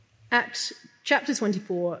Acts chapter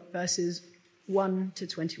 24, verses 1 to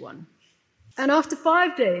 21. And after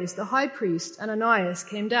 5 days, the high priest Ananias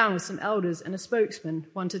came down with some elders and a spokesman,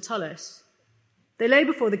 one Tertullus. They laid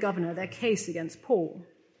before the governor their case against Paul.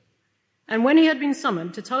 And when he had been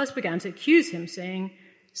summoned, Tertullus began to accuse him, saying,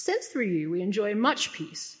 "Since through you we enjoy much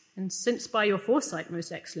peace, and since by your foresight,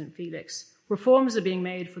 most excellent Felix, reforms are being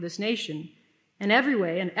made for this nation, in every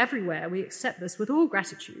way and everywhere we accept this with all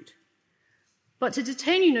gratitude. But to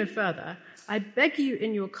detain you no further, I beg you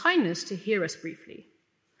in your kindness to hear us briefly.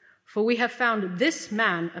 For we have found this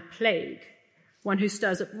man a plague, one who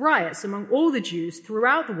stirs up riots among all the Jews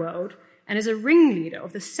throughout the world and is a ringleader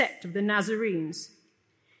of the sect of the Nazarenes.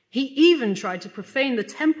 He even tried to profane the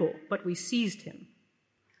temple, but we seized him.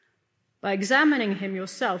 By examining him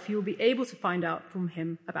yourself, you will be able to find out from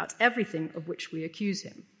him about everything of which we accuse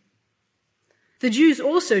him." The Jews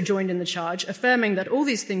also joined in the charge, affirming that all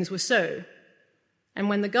these things were so. And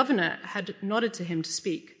when the governor had nodded to him to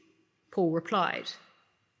speak, Paul replied,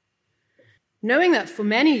 "Knowing that for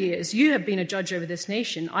many years you have been a judge over this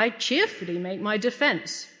nation, I cheerfully make my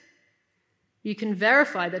defense. You can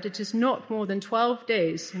verify that it is not more than 12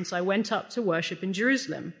 days since I went up to worship in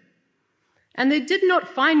Jerusalem. And they did not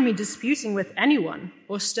find me disputing with anyone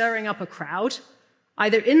or stirring up a crowd,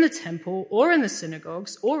 either in the temple or in the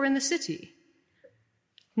synagogues or in the city.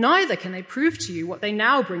 Neither can they prove to you what they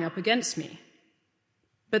now bring up against me.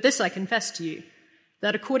 But this I confess to you,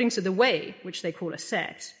 that according to the way, which they call a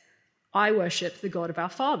sect, I worship the God of our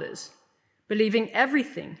fathers, believing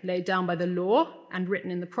everything laid down by the law and written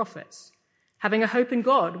in the prophets, having a hope in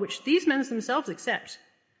God, which these men themselves accept,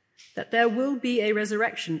 that there will be a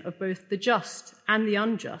resurrection of both the just and the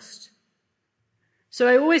unjust. So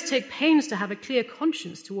I always take pains to have a clear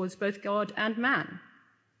conscience towards both God and man.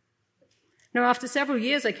 Now, after several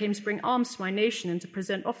years, I came to bring alms to my nation and to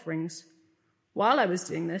present offerings. While I was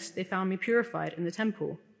doing this, they found me purified in the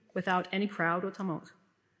temple, without any crowd or tumult.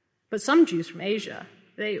 But some Jews from Asia,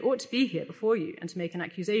 they ought to be here before you and to make an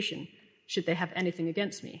accusation, should they have anything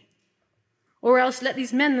against me. Or else let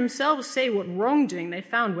these men themselves say what wrongdoing they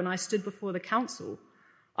found when I stood before the council,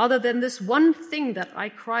 other than this one thing that I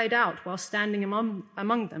cried out while standing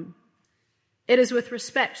among them. It is with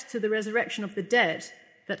respect to the resurrection of the dead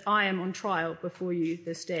that I am on trial before you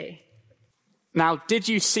this day." Now, did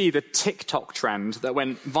you see the TikTok trend that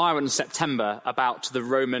went viral in September about the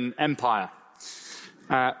Roman Empire?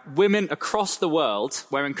 Women across the world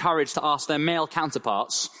were encouraged to ask their male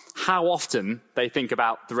counterparts how often they think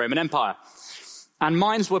about the Roman Empire. And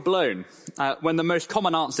minds were blown when the most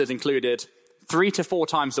common answers included 3 to 4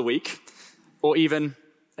 times a week, or even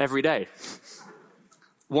every day.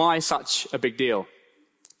 Why such a big deal?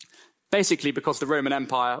 Basically because the Roman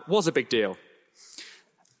Empire was a big deal.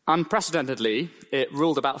 Unprecedentedly, it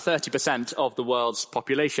ruled about 30% of the world's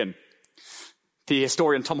population. The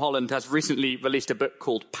historian Tom Holland has recently released a book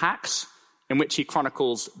called Pax, in which he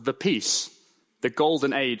chronicles the peace, the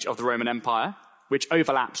golden age of the Roman Empire, which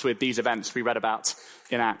overlaps with these events we read about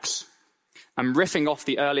in Acts. And riffing off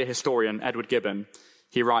the earlier historian Edward Gibbon,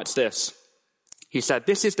 he writes this. He said,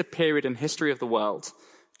 "This is the period in history of the world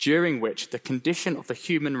during which the condition of the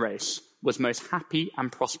human race was most happy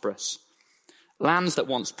and prosperous. Lands that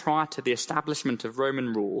once prior to the establishment of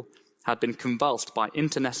Roman rule had been convulsed by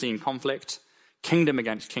internecine conflict, kingdom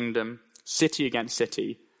against kingdom, city against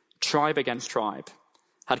city, tribe against tribe,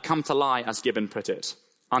 had come to lie, as Gibbon put it,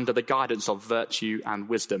 under the guidance of virtue and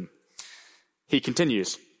wisdom." He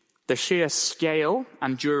continues, "The sheer scale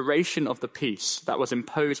and duration of the peace that was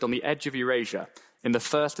imposed on the edge of Eurasia in the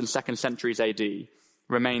 1st and 2nd centuries AD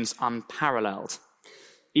remains unparalleled.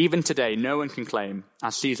 Even today, no one can claim,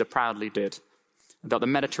 as Caesar proudly did, that the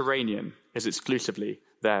Mediterranean is exclusively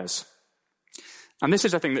theirs." And this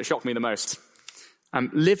is the thing that shocked me the most.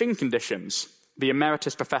 Living conditions, the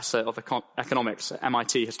emeritus professor of economics at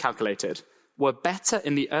MIT has calculated, were better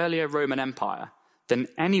in the earlier Roman Empire than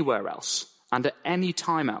anywhere else and at any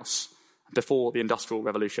time else before the Industrial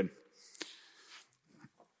Revolution.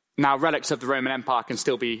 Now, relics of the Roman Empire can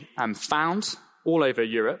still be found all over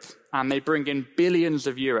Europe, and they bring in billions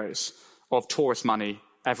of euros of tourist money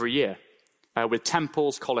every year, with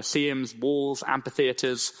temples, colosseums, walls,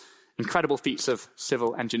 amphitheatres, incredible feats of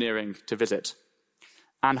civil engineering to visit.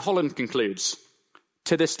 And Holland concludes,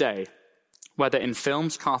 to this day, whether in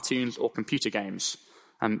films, cartoons, or computer games,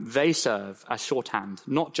 they serve as shorthand,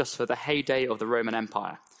 not just for the heyday of the Roman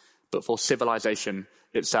Empire, but for civilization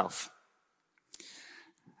itself.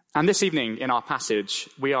 And this evening in our passage,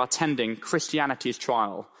 we are attending Christianity's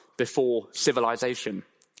trial before civilization.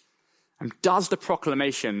 And does the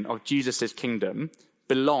proclamation of Jesus' kingdom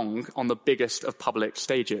belong on the biggest of public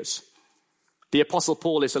stages? The Apostle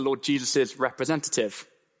Paul is the Lord Jesus' representative,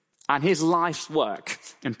 and his life's work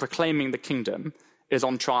in proclaiming the kingdom is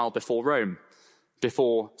on trial before Rome,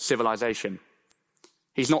 before civilization.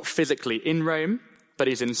 He's not physically in Rome, but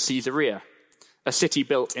he's in Caesarea, a city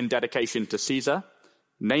built in dedication to Caesar,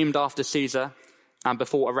 named after Caesar, and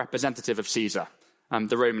before a representative of Caesar,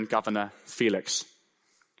 the Roman governor Felix.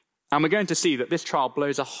 And we're going to see that this trial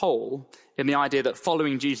blows a hole in the idea that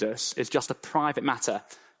following Jesus is just a private matter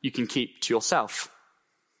you can keep to yourself.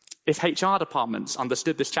 If HR departments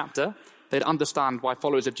understood this chapter, they'd understand why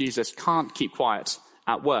followers of Jesus can't keep quiet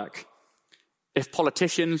at work. If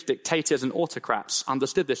politicians, dictators, and autocrats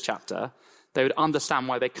understood this chapter, they would understand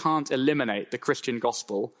why they can't eliminate the Christian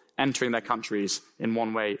gospel entering their countries in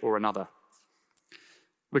one way or another.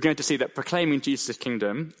 We're going to see that proclaiming Jesus'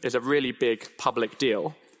 kingdom is a really big public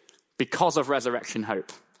deal because of resurrection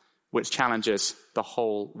hope, which challenges the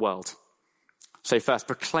whole world. So first,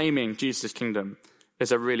 proclaiming Jesus' kingdom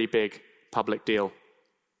is a really big public deal.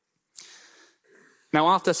 Now,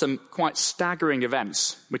 after some quite staggering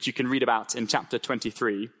events, which you can read about in chapter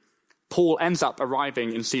 23, Paul ends up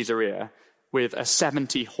arriving in Caesarea with a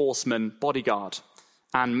 70-horseman bodyguard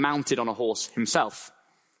and mounted on a horse himself.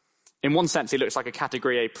 In one sense, he looks like a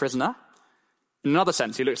Category A prisoner. In another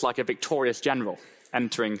sense, he looks like a victorious general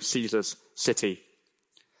entering Caesar's city.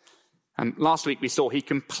 And last week we saw he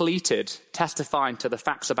completed testifying to the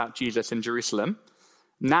facts about Jesus in Jerusalem.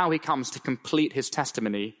 Now he comes to complete his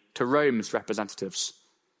testimony to Rome's representatives.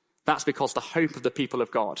 That's because the hope of the people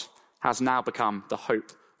of God has now become the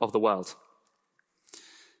hope of the world.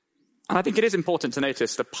 And I think it is important to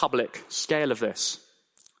notice the public scale of this,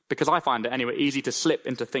 because I find it anyway easy to slip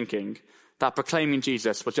into thinking that proclaiming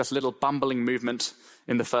Jesus was just a little bumbling movement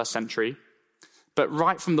in the first century. But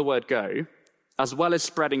right from the word go, as well as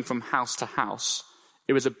spreading from house to house,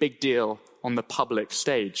 it was a big deal on the public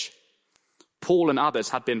stage. Paul and others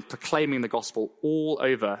had been proclaiming the gospel all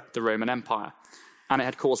over the Roman Empire, and it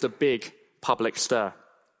had caused a big public stir.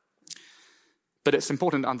 But it's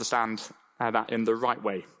important to understand that in the right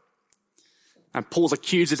way. And Paul's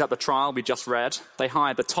accusers at the trial we just read, they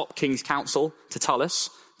hired the top king's counsel, Tertullus,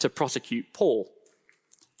 to prosecute Paul.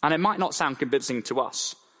 And it might not sound convincing to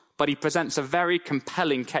us, but he presents a very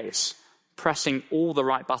compelling case, pressing all the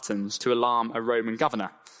right buttons to alarm a Roman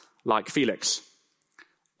governor, like Felix.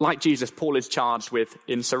 Like Jesus, Paul is charged with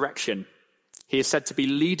insurrection. He is said to be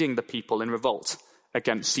leading the people in revolt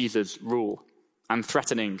against Caesar's rule and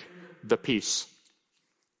threatening the peace.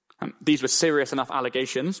 These were serious enough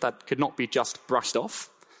allegations that could not be just brushed off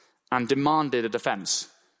and demanded a defense,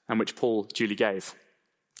 and which Paul duly gave.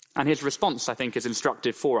 And his response, I think, is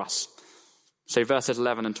instructive for us. So verses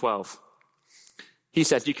 11 and 12. He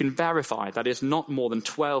says, "You can verify that it is not more than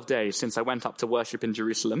 12 days since I went up to worship in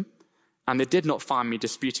Jerusalem, and they did not find me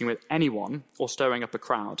disputing with anyone or stirring up a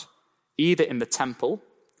crowd, either in the temple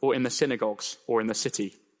or in the synagogues or in the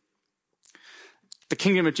city." The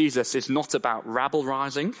kingdom of Jesus is not about rabble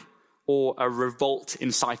rising or a revolt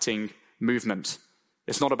inciting movement.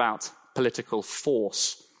 It's not about political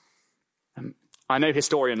force. I know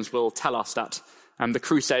historians will tell us that the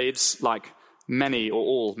Crusades, like many or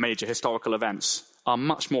all major historical events, are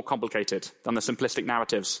much more complicated than the simplistic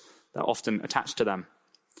narratives that are often attached to them.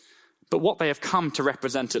 But what they have come to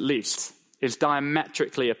represent, at least, is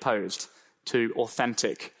diametrically opposed to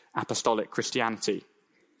authentic apostolic Christianity.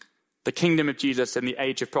 The kingdom of Jesus in the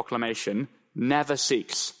age of proclamation never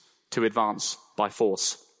seeks to advance by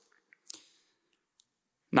force.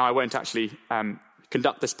 Now, I won't actually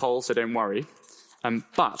conduct this poll, so don't worry.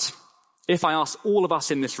 But if I ask all of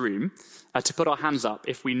us in this room to put our hands up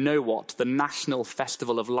if we know what the National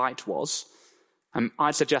Festival of Light was,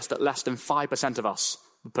 I'd suggest that less than 5% of us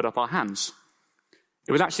would put up our hands.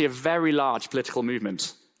 It was actually a very large political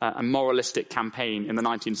movement, a moralistic campaign in the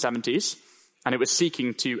 1970s, and it was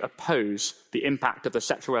seeking to oppose the impact of the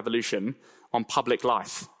sexual revolution on public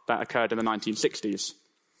life that occurred in the 1960s.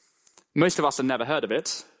 Most of us have never heard of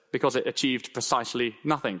it because it achieved precisely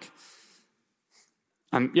nothing.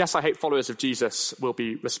 And yes, I hope followers of Jesus will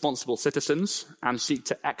be responsible citizens and seek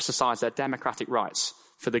to exercise their democratic rights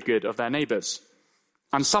for the good of their neighbours.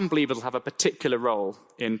 And some believers will have a particular role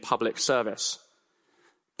in public service.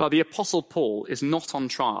 But the Apostle Paul is not on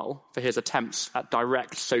trial for his attempts at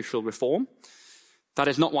direct social reform. That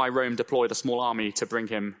is not why Rome deployed a small army to bring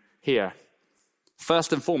him here.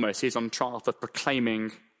 First and foremost, he's on trial for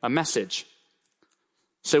proclaiming a message.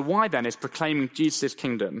 So why then is proclaiming Jesus'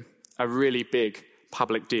 kingdom a really big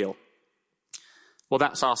public deal? Well,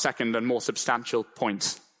 that's our second and more substantial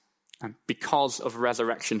point. Because of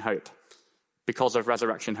resurrection hope. Because of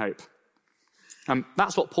resurrection hope.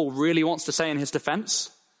 That's what Paul really wants to say in his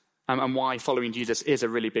defense. and why following Jesus is a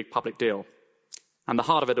really big public deal. And the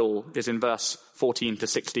heart of it all is in verse 14 to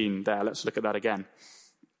 16 there. Let's look at that again.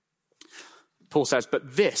 Paul says,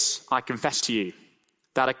 "But this I confess to you,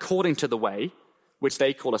 that according to the way, which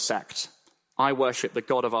they call a sect, I worship the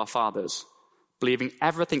God of our fathers, believing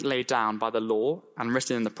everything laid down by the law and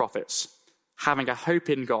written in the prophets, having a hope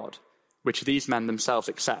in God, which these men themselves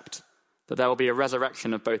accept, that there will be a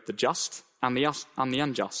resurrection of both the just and the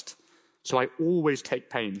unjust. So I always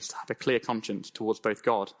take pains to have a clear conscience towards both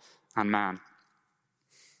God and man."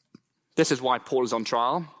 This is why Paul is on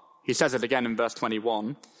trial. He says it again in verse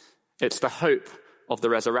 21. It's the hope of the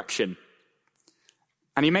resurrection.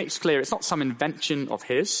 And he makes clear it's not some invention of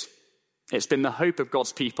his. It's been the hope of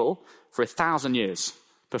God's people for 1,000 years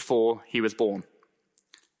before he was born.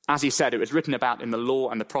 As he said, it was written about in the law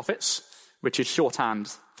and the prophets, which is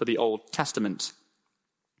shorthand for the Old Testament.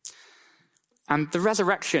 And the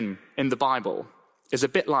resurrection in the Bible is a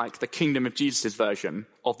bit like the kingdom of Jesus' version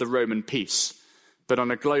of the Roman peace, but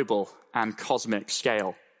on a global and cosmic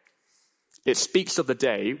scale. It speaks of the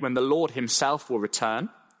day when the Lord himself will return,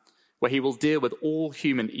 where he will deal with all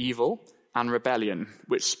human evil and rebellion,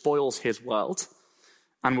 which spoils his world,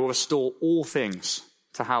 and will restore all things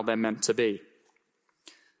to how they're meant to be.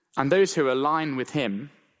 And those who align with him,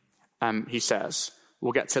 he says,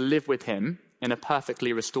 will get to live with him in a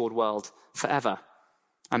perfectly restored world forever.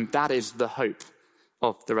 And that is the hope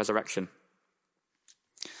of the resurrection.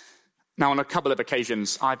 Now, on a couple of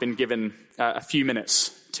occasions, I've been given a few minutes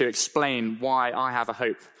to explain why I have a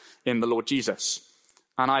hope in the Lord Jesus.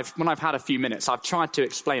 And when I've had a few minutes, I've tried to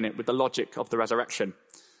explain it with the logic of the resurrection.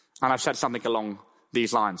 And I've said something along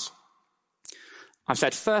these lines. I've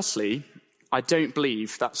said, firstly, I don't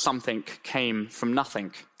believe that something came from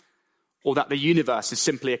nothing, or that the universe is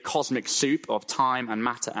simply a cosmic soup of time and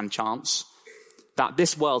matter and chance, that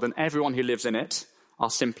this world and everyone who lives in it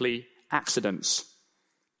are simply accidents,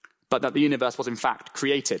 but that the universe was in fact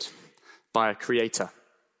created by a creator.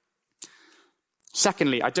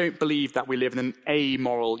 Secondly, I don't believe that we live in an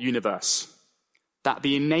amoral universe, that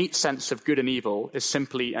the innate sense of good and evil is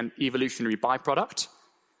simply an evolutionary byproduct,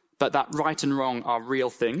 but that right and wrong are real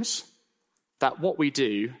things, that what we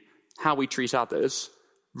do, how we treat others,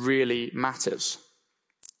 really matters,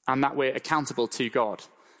 and that we're accountable to God,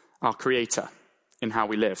 our creator, in how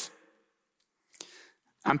we live.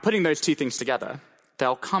 And putting those two things together,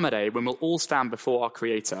 there'll come a day when we'll all stand before our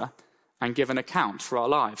creator and give an account for our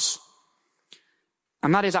lives.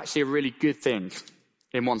 And that is actually a really good thing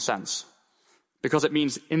in one sense, because it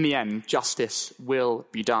means in the end, justice will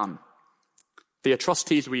be done. The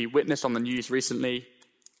atrocities we witnessed on the news recently,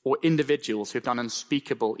 or individuals who've done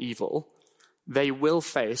unspeakable evil, they will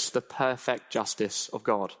face the perfect justice of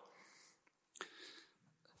God.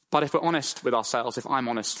 But if we're honest with ourselves, if I'm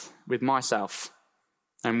honest with myself,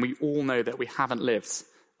 and we all know that we haven't lived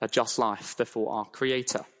a just life before our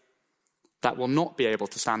Creator, that will not be able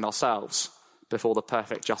to stand ourselves before the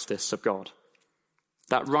perfect justice of God.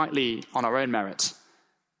 That rightly, on our own merit,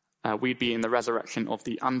 we'd be in the resurrection of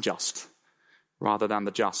the unjust rather than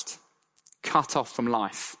the just, cut off from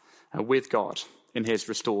life with God in his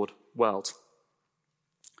restored world.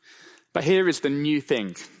 But here is the new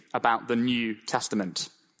thing about the New Testament,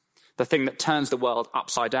 the thing that turns the world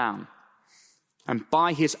upside down. And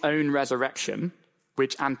by his own resurrection,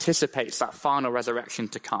 which anticipates that final resurrection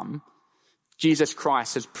to come, Jesus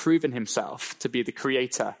Christ has proven himself to be the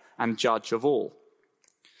creator and judge of all.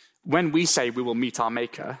 When we say we will meet our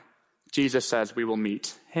Maker, Jesus says we will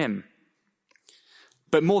meet him.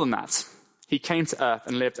 But more than that, he came to earth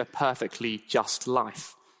and lived a perfectly just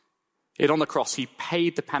life. Yet on the cross, he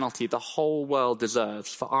paid the penalty the whole world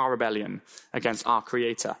deserves for our rebellion against our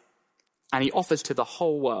Creator. And he offers to the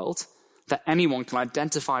whole world that anyone can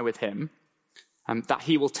identify with him, and that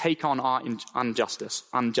he will take on our unjustness,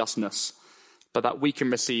 but that we can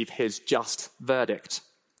receive his just verdict,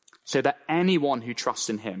 so that anyone who trusts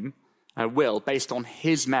in him will, based on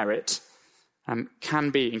his merit,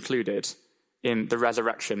 can be included in the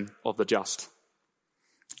resurrection of the just.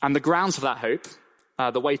 And the grounds for that hope,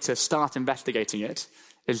 the way to start investigating it,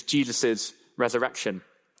 is Jesus' resurrection.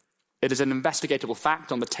 It is an investigatable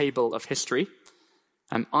fact on the table of history,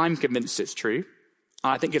 and I'm convinced it's true,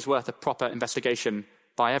 and I think it's worth a proper investigation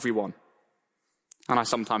by everyone. And I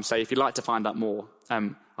sometimes say, if you'd like to find out more,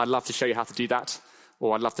 I'd love to show you how to do that,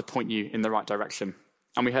 or I'd love to point you in the right direction.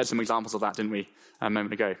 And we heard some examples of that, didn't we, a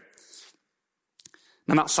moment ago?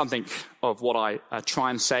 And that's something of what I try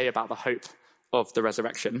and say about the hope of the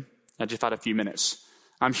resurrection. I just had a few minutes.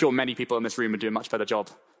 I'm sure many people in this room would do a much better job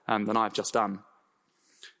than I've just done.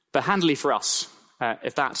 But handily for us,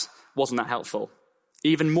 if that wasn't that helpful,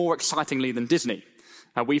 even more excitingly than Disney,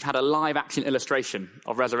 we've had a live action illustration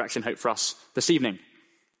of resurrection hope for us this evening.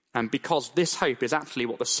 And because this hope is actually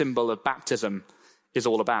what the symbol of baptism is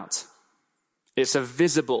all about. It's a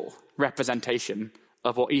visible representation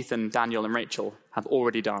of what Ethan, Daniel, and Rachel have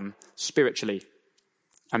already done spiritually.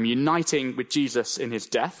 Uniting with Jesus in his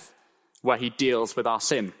death, where he deals with our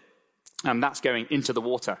sin. And that's going into the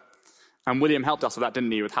water. And William helped us with that,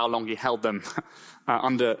 didn't he, with how long he held them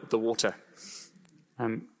under the water.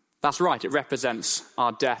 That's right, it represents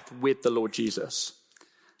our death with the Lord Jesus.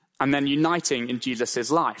 And then uniting in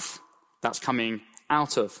Jesus' life, that's coming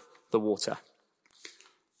out of the water.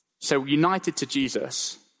 So united to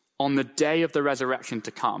Jesus, on the day of the resurrection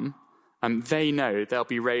to come, they know they'll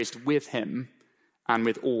be raised with him and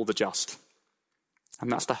with all the just.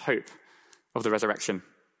 And that's the hope of the resurrection.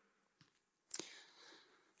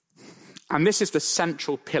 And this is the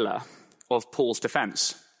central pillar of Paul's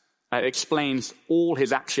defense. It explains all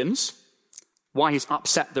his actions, why he's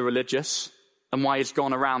upset the religious, and why he's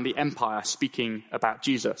gone around the empire speaking about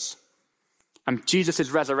Jesus. And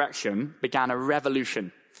Jesus' resurrection began a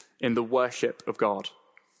revolution in the worship of God.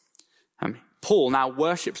 Paul now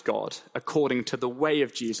worships God according to the way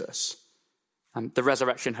of Jesus and the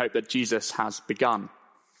resurrection hope that Jesus has begun.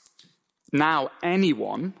 Now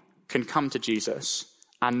anyone can come to Jesus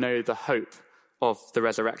and know the hope of the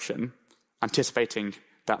resurrection, anticipating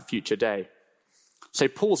that future day. So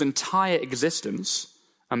Paul's entire existence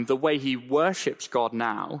and the way he worships God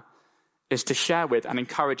now is to share with and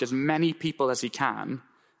encourage as many people as he can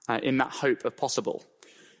in that hope of possible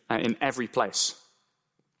in every place.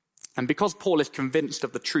 And because Paul is convinced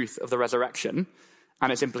of the truth of the resurrection and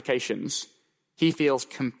its implications, he feels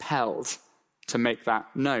compelled to make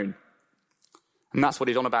that known. And that's what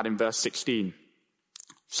he's on about in verse 16.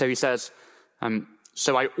 So he says,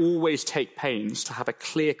 so I always take pains to have a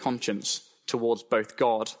clear conscience towards both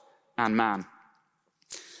God and man.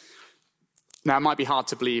 Now, it might be hard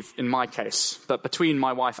to believe in my case, but between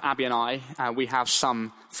my wife Abby and I, we have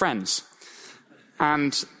some friends.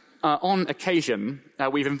 And on occasion,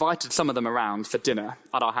 we've invited some of them around for dinner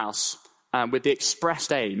at our house with the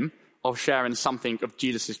expressed aim of sharing something of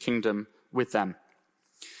Jesus' kingdom with them.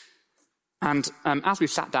 And as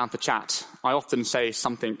we've sat down for chat, I often say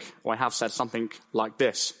something, or I have said something like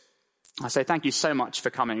this. I say, thank you so much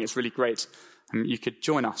for coming. It's really great. You could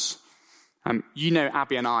join us. You know,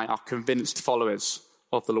 Abby and I are convinced followers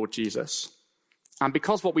of the Lord Jesus. And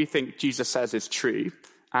because what we think Jesus says is true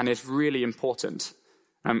and is really important,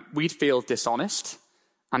 we'd feel dishonest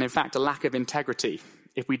and, in fact, a lack of integrity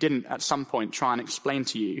if we didn't at some point try and explain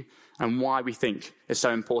to you why we think it's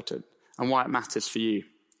so important and why it matters for you.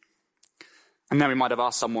 And then we might have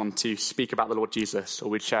asked someone to speak about the Lord Jesus, or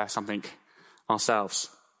we'd share something ourselves.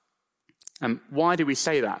 Why do we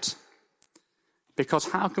say that? Because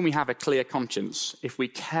how can we have a clear conscience if we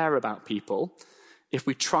care about people, if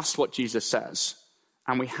we trust what Jesus says,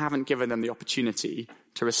 and we haven't given them the opportunity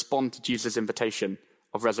to respond to Jesus' invitation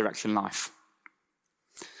of resurrection life?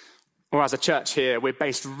 Or as a church here, we're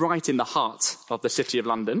based right in the heart of the City of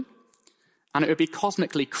London, and it would be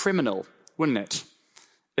cosmically criminal, wouldn't it,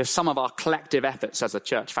 if some of our collective efforts as a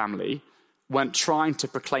church family weren't trying to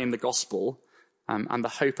proclaim the gospel and the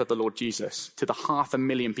hope of the Lord Jesus to the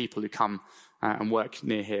 500,000 people who come and work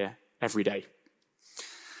near here every day.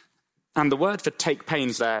 And the word for take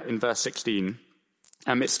pains there in verse 16,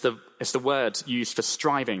 it's the word used for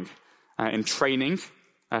striving in training,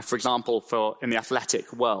 for example, in the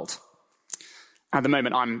athletic world. At the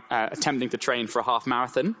moment, I'm attempting to train for a half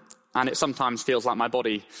marathon, and it sometimes feels like my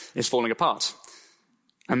body is falling apart.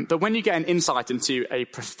 But when you get an insight into a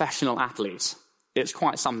professional athlete, it's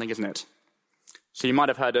quite something, isn't it? So you might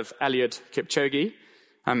have heard of Eliud Kipchoge.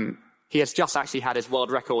 He has just actually had his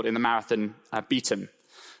world record in the marathon beaten.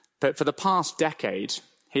 But for the past decade,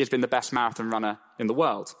 he has been the best marathon runner in the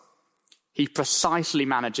world. He precisely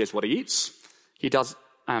manages what he eats. He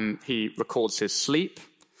records his sleep.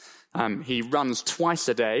 He runs twice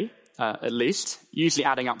a day, at least, usually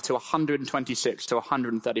adding up to 126 to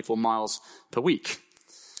 134 miles per week.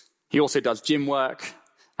 He also does gym work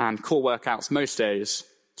and core workouts most days,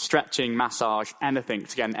 stretching, massage, anything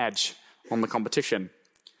to get an edge on the competition.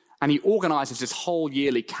 And he organizes his whole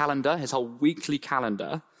yearly calendar, his whole weekly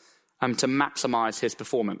calendar, to maximize his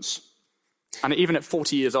performance. And even at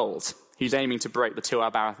 40 years old, he's aiming to break the 2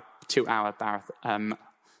 hour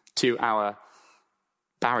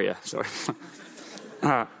barrier,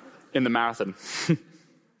 in the marathon.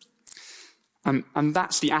 And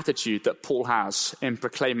that's the attitude that Paul has in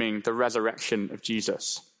proclaiming the resurrection of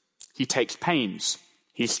Jesus. He takes pains,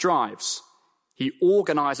 he strives, he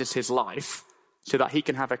organizes his life so that he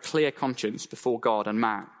can have a clear conscience before God and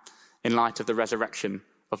man in light of the resurrection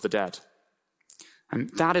of the dead. And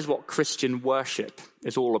that is what Christian worship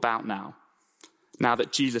is all about now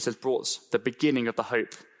that Jesus has brought the beginning of the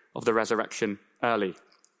hope of the resurrection early.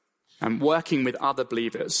 And working with other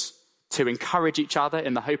believers to encourage each other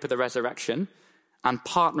in the hope of the resurrection and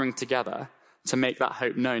partnering together to make that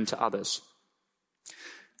hope known to others.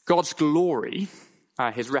 God's glory,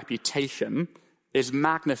 his reputation, is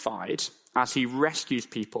magnified as he rescues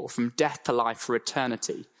people from death to life for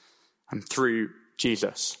eternity and through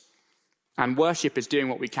Jesus. And worship is doing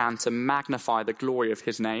what we can to magnify the glory of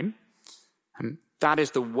his name. And that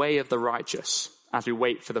is the way of the righteous as we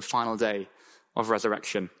wait for the final day of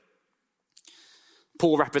resurrection.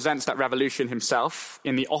 Paul represents that revolution himself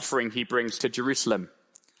in the offering he brings to Jerusalem.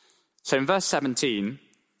 So in verse 17,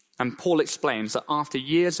 Paul explains that after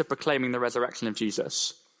years of proclaiming the resurrection of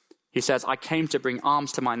Jesus, he says, I came to bring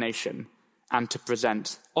alms to my nation and to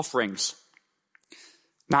present offerings.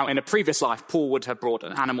 Now, in a previous life, Paul would have brought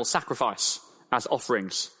an animal sacrifice as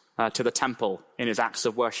offerings to the temple in his acts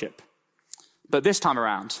of worship. But this time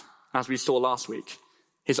around, as we saw last week,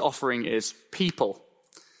 his offering is people,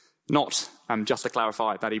 not just to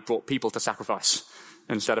clarify that he brought people to sacrifice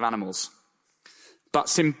instead of animals. But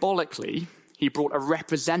symbolically, he brought a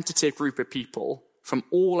representative group of people from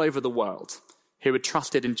all over the world who had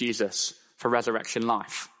trusted in Jesus for resurrection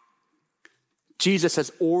life. Jesus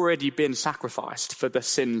has already been sacrificed for the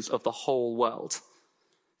sins of the whole world.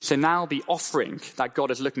 So now the offering that God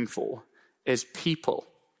is looking for is people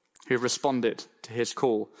who responded to his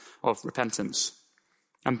call of repentance.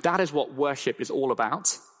 And that is what worship is all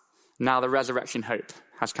about. Now the resurrection hope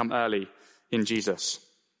has come early in Jesus.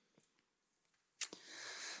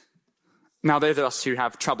 Now, those of us who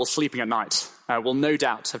have trouble sleeping at night will no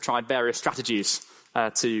doubt have tried various strategies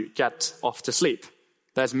to get off to sleep.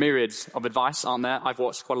 There's myriads of advice, aren't there? I've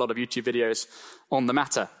watched quite a lot of YouTube videos on the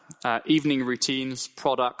matter. Evening routines,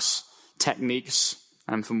 products, techniques,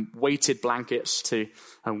 from weighted blankets to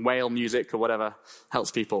whale music or whatever helps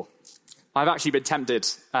people. I've actually been tempted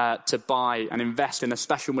to buy and invest in a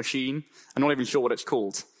special machine. I'm not even sure what it's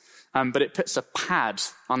called. But it puts a pad,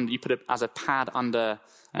 you put it as a pad under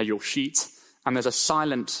your sheet, and there's a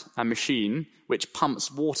silent machine which pumps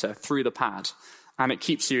water through the pad, and it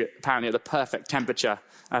keeps you apparently at the perfect temperature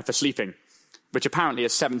for sleeping, which apparently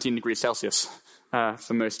is 17 degrees Celsius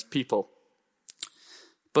for most people.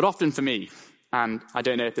 But often for me, and I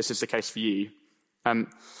don't know if this is the case for you,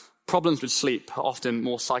 problems with sleep are often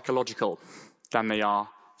more psychological than they are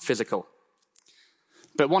physical.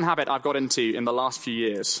 But one habit I've got into in the last few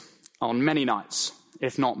years, on many nights,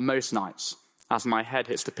 if not most nights, as my head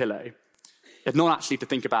hits the pillow, is not actually to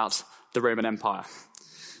think about the Roman Empire,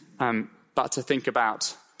 but to think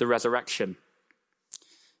about the resurrection.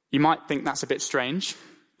 You might think that's a bit strange,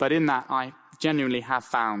 but in that I genuinely have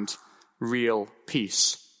found real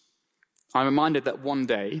peace. I'm reminded that one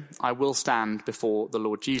day I will stand before the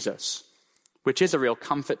Lord Jesus, which is a real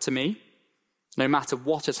comfort to me, no matter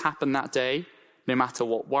what has happened that day, no matter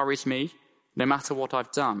what worries me, no matter what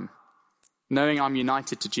I've done. Knowing I'm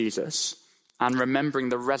united to Jesus and remembering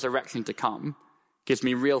the resurrection to come gives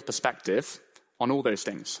me real perspective on all those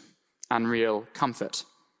things and real comfort.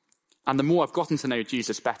 And the more I've gotten to know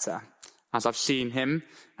Jesus better, as I've seen him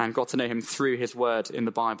and got to know him through his word in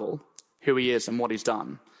the Bible, who he is and what he's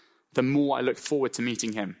done, the more I look forward to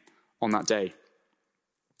meeting him on that day.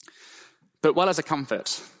 But well as a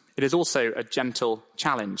comfort, it is also a gentle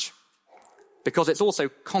challenge, because it's also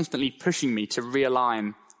constantly pushing me to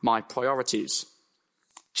realign my priorities.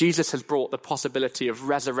 Jesus has brought the possibility of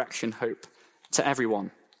resurrection hope to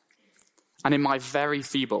everyone. And in my very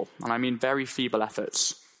feeble, and I mean very feeble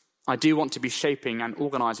efforts, I do want to be shaping and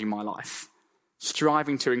organizing my life,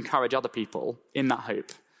 striving to encourage other people in that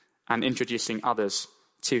hope and introducing others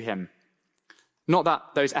to him. Not that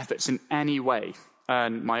those efforts in any way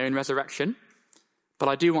earn my own resurrection, but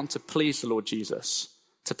I do want to please the Lord Jesus,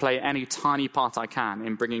 to play any tiny part I can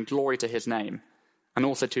in bringing glory to his name, and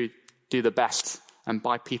also to do the best and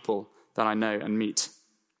by people that I know and meet.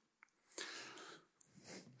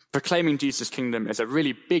 Proclaiming Jesus' kingdom is a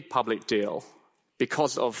really big public deal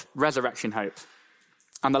because of resurrection hope.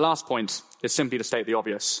 And the last point is simply to state the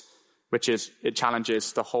obvious, which is it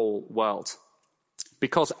challenges the whole world.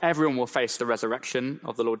 Because everyone will face the resurrection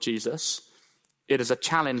of the Lord Jesus, it is a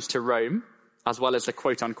challenge to Rome, as well as the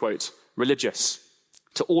quote-unquote religious,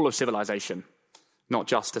 to all of civilization, not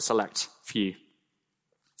just a select few.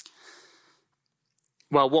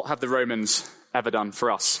 Well, what have the Romans ever done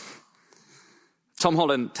for us? Tom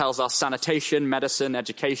Holland tells us sanitation, medicine,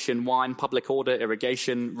 education, wine, public order,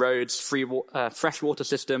 irrigation, roads, fresh water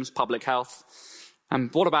systems, public health.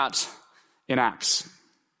 And what about in Acts?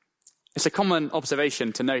 It's a common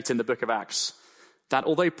observation to note in the book of Acts that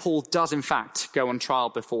although Paul does in fact go on trial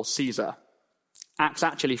before Caesar, Acts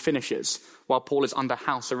actually finishes while Paul is under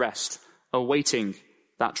house arrest, awaiting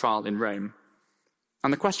that trial in Rome.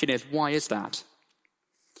 And the question is, why is that?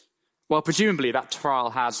 Well, presumably that trial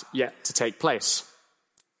has yet to take place.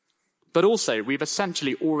 But also, we've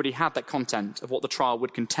essentially already had that content of what the trial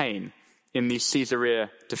would contain in these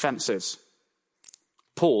Caesarea defenses.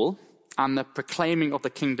 Paul, and the proclaiming of the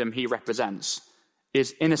kingdom he represents,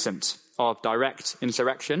 is innocent of direct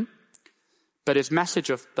insurrection, but his message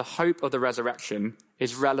of the hope of the resurrection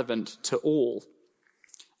is relevant to all.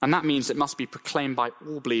 And that means it must be proclaimed by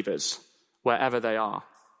all believers, wherever they are.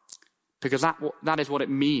 Because that is what it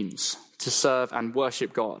means to serve and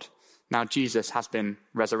worship God. Now Jesus has been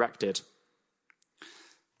resurrected.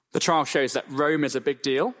 The trial shows that Rome is a big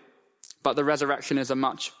deal, but the resurrection is a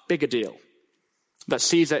much bigger deal. That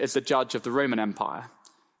Caesar is the judge of the Roman Empire,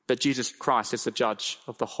 but Jesus Christ is the judge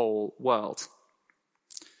of the whole world.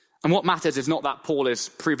 And what matters is not that Paul is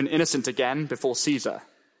proven innocent again before Caesar,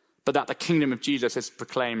 but that the kingdom of Jesus is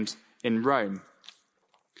proclaimed in Rome.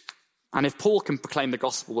 And if Paul can proclaim the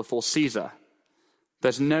gospel before Caesar,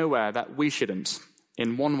 there's nowhere that we shouldn't,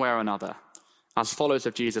 in one way or another, as followers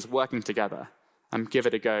of Jesus working together, and give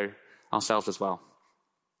it a go ourselves as well.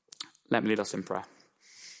 Let me lead us in prayer.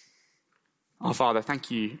 Our Father,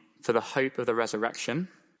 thank you for the hope of the resurrection,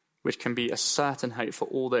 which can be a certain hope for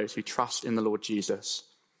all those who trust in the Lord Jesus.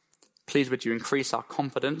 Please would you increase our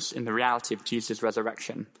confidence in the reality of Jesus'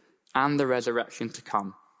 resurrection and the resurrection to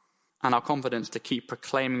come, and our confidence to keep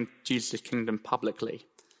proclaiming Jesus' kingdom publicly,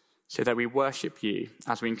 so that we worship you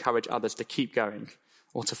as we encourage others to keep going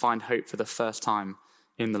or to find hope for the first time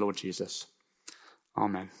in the Lord Jesus.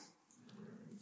 Amen.